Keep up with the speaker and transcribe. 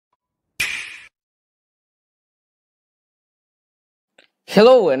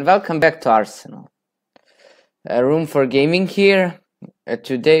Hello and welcome back to Arsenal. A room for gaming here.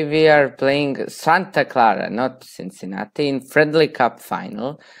 Today we are playing Santa Clara, not Cincinnati, in Friendly Cup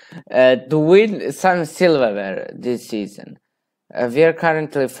final to win some silverware this season. We are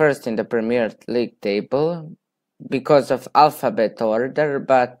currently first in the Premier League table because of alphabet order,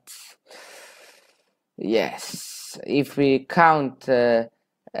 but yes, if we count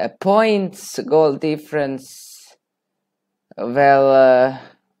points, goal difference, well,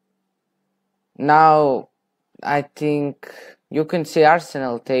 now I think you can see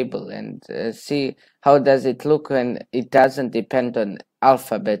Arsenal table and see how does it look when it doesn't depend on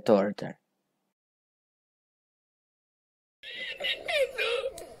alphabet order.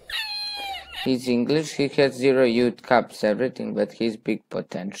 He's English, he has 0 youth cups, everything, but he's big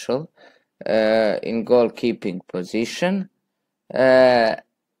potential in goalkeeping position. Now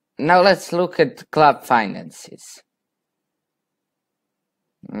let's look at club finances.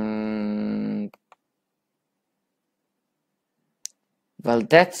 Well,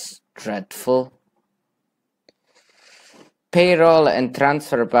 that's dreadful. Payroll and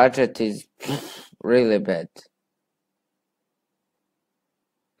transfer budget is really bad.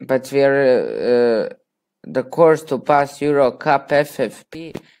 But we are the course to pass Euro Cup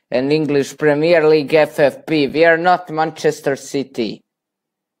FFP and English Premier League FFP. We are not Manchester City.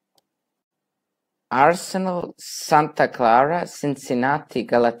 Arsenal, Santa Clara, Cincinnati,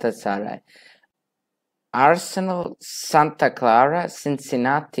 Galatasaray. Arsenal, Santa Clara,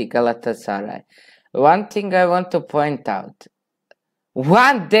 Cincinnati, Galatasaray. One thing I want to point out.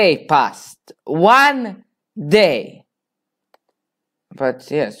 1 day passed. 1 day. But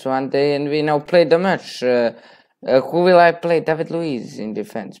yes, 1 day and we now play the match. Who will I play? David Luiz in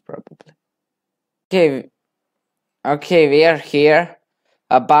defense, probably. Okay, we are here.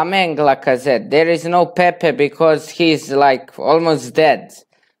 Aubameyang, Lacazette. There is no Pepe because he's like almost dead.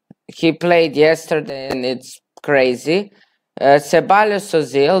 He played yesterday and it's crazy. Ceballos,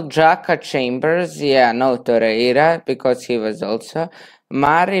 Ozil, Xhaka, Chambers. Yeah, no Torreira because he was also.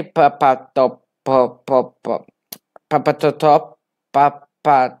 Mari, Papatopoulos,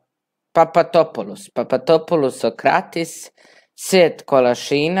 Sokratis, Set,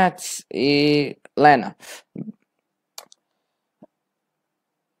 Kolasinac I Lena.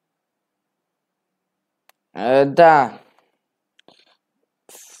 Da.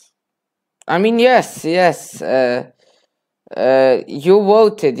 I mean, yes. You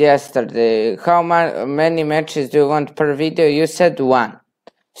voted yesterday. How many matches do you want per video? You said 1.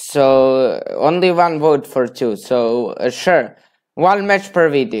 So only 1 vote for 2. So sure, 1 match per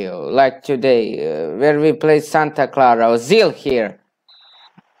video, like today, where we play Santa Clara. Ozil here.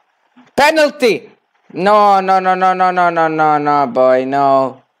 Penalty! No, boy,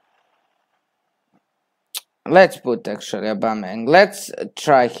 no. Let's put actually Aubameyang. Let's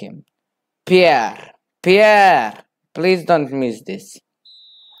try him. Pierre, please don't miss this.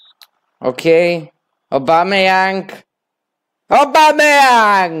 Okay, Aubameyang.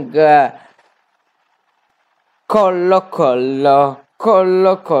 Collo.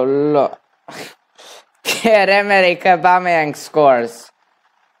 Pierre-Emerick Aubameyang scores.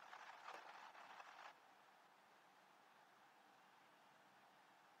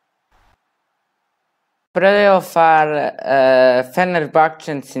 Playoff are Fenerbache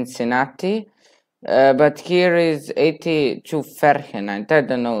and Cincinnati, but here is 82 Fahrenheit. I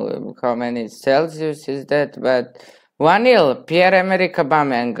don't know how many Celsius is that, but 1-0, Pierre-Emerick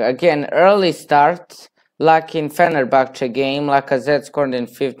Aubameyang. Again, early start, like in Fenerbahce game. Lacazette scored in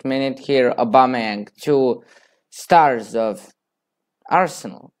 5th minute. Here, Aubameyang, 2 stars of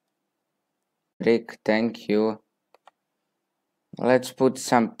Arsenal. Rick, thank you. Let's put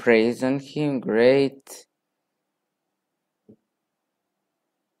some praise on him. Great.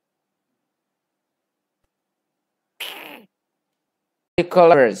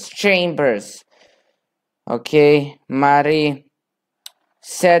 Chambers. Okay, Mari.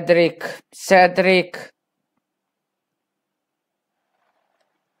 Cedric.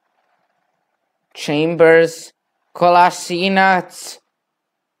 Chambers. Kolasinac.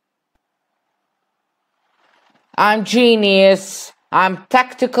 I'm genius. I'm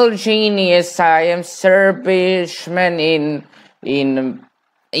tactical genius. I am Serbishman in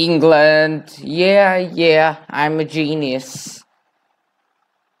England. Yeah, I'm a genius.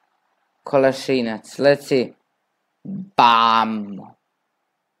 Kolasinac. Let's see. Bam.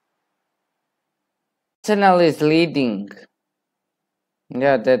 Arsenal is leading.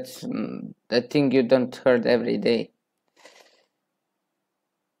 Yeah, that's the thing you don't heard every day.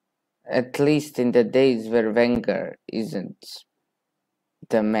 At least in the days where Wenger isn't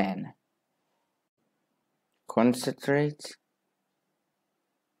the man. Concentrate.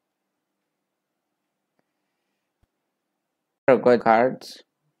 good cards.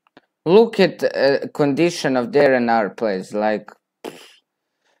 Look at condition of their and our plays. Like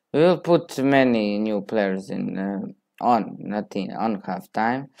we'll put many new players in on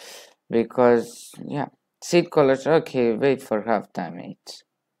halftime because yeah, seed college. Okay, wait for halftime. Mate.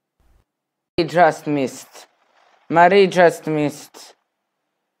 He just missed. Marie just missed.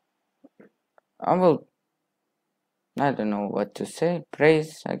 I don't know what to say.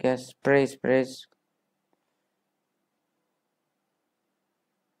 Praise, I guess. Praise.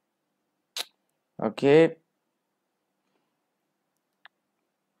 Okay.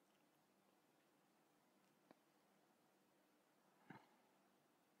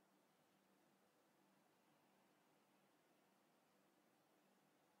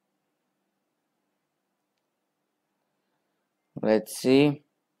 Let's see.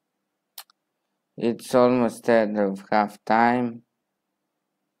 It's almost end of half time.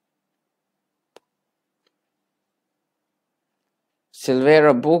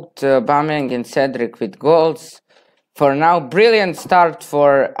 Silvera booked Aubameyang and Cedric with goals. For now, brilliant start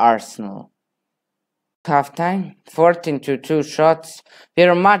for Arsenal. Halftime, 14-2 shots. We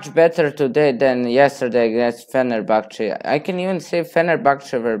are much better today than yesterday against Fenerbahce. I can even say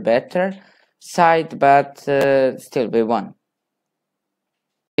Fenerbahce were better side, but still we won.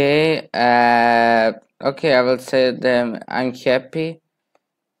 Okay, okay, I will say them. I'm happy.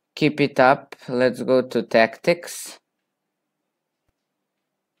 Keep it up. Let's go to tactics.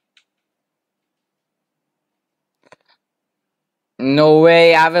 No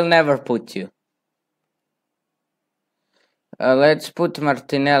way, I will never put you. Let's put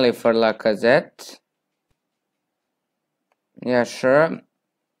Martinelli for Lacazette. Yeah, sure.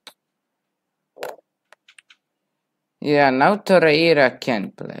 Yeah, now Torreira can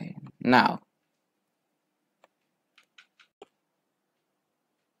play. Now.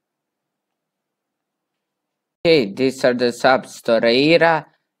 Okay, these are the subs. Torreira,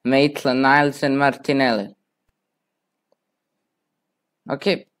 Maitland-Niles and Martinelli.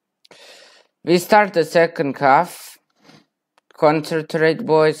 Okay. We start the second half. Concentrate,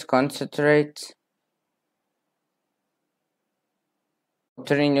 boys, concentrate.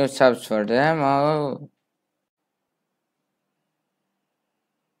 3 new subs for them. Oh.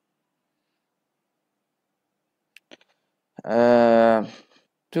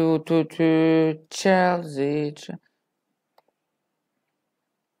 To Chelsea.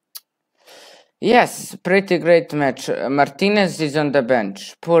 Yes, pretty great match. Martinez is on the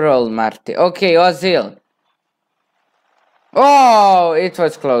bench. Poor old Marty. Okay, Ozil. Oh, it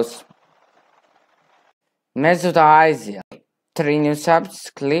was close. Mesut Ozil. 3 new subs.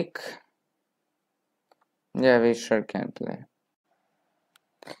 Click. Yeah, we sure can play.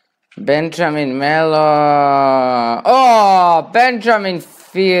 Benjamin Melo. Oh, Benjamin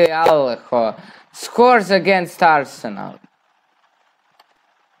Fialho scores against Arsenal.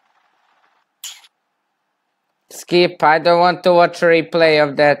 Skip. I don't want to watch a replay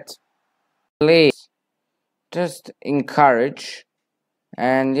of that. Please. Just encourage.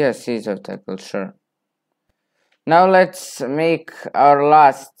 And yes, he's a tackle, sure. Now let's make our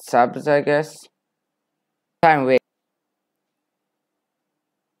last subs, I guess. Time wait.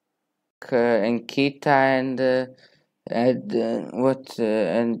 And Kita and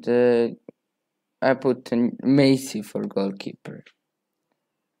I put Macy for goalkeeper.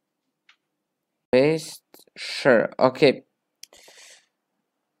 Paste, sure, okay.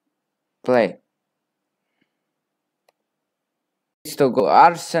 Play. To go.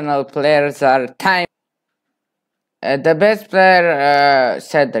 Arsenal players are time. The best player,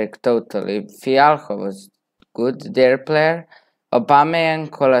 Cedric, totally. Fialho was good, their player. Aubameyang,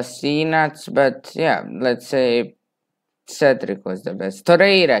 Kolasinac, but yeah, let's say Cedric was the best.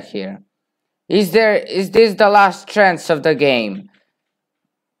 Torreira here. Is this the last chance of the game?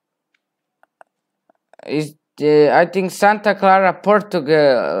 I think Santa Clara,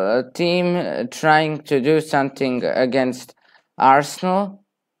 Portugal team trying to do something against Arsenal.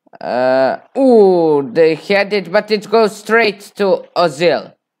 They had it, but it goes straight to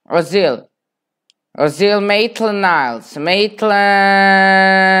Ozil. Ozil, Maitland-Niles. Maitland.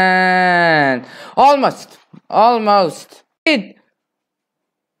 Almost.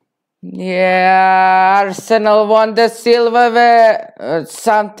 Yeah, Arsenal won the silver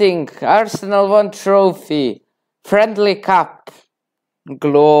something. Arsenal won trophy. Friendly cup.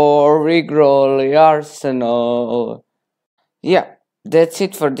 Glory, Arsenal. Yeah, that's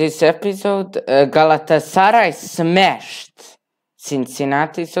it for this episode. Galatasaray smashed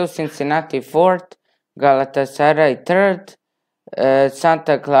Cincinnati. So Cincinnati 4th, Galatasaray 3rd,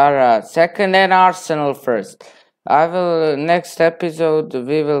 Santa Clara 2nd, and Arsenal 1st. I will next episode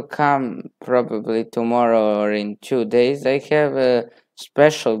we will come probably tomorrow or in 2 days. I have a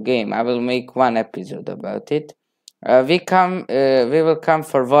special game. I will make one episode about it. We will come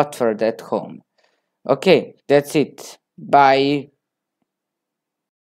for Watford at home. Okay, that's it. Bye.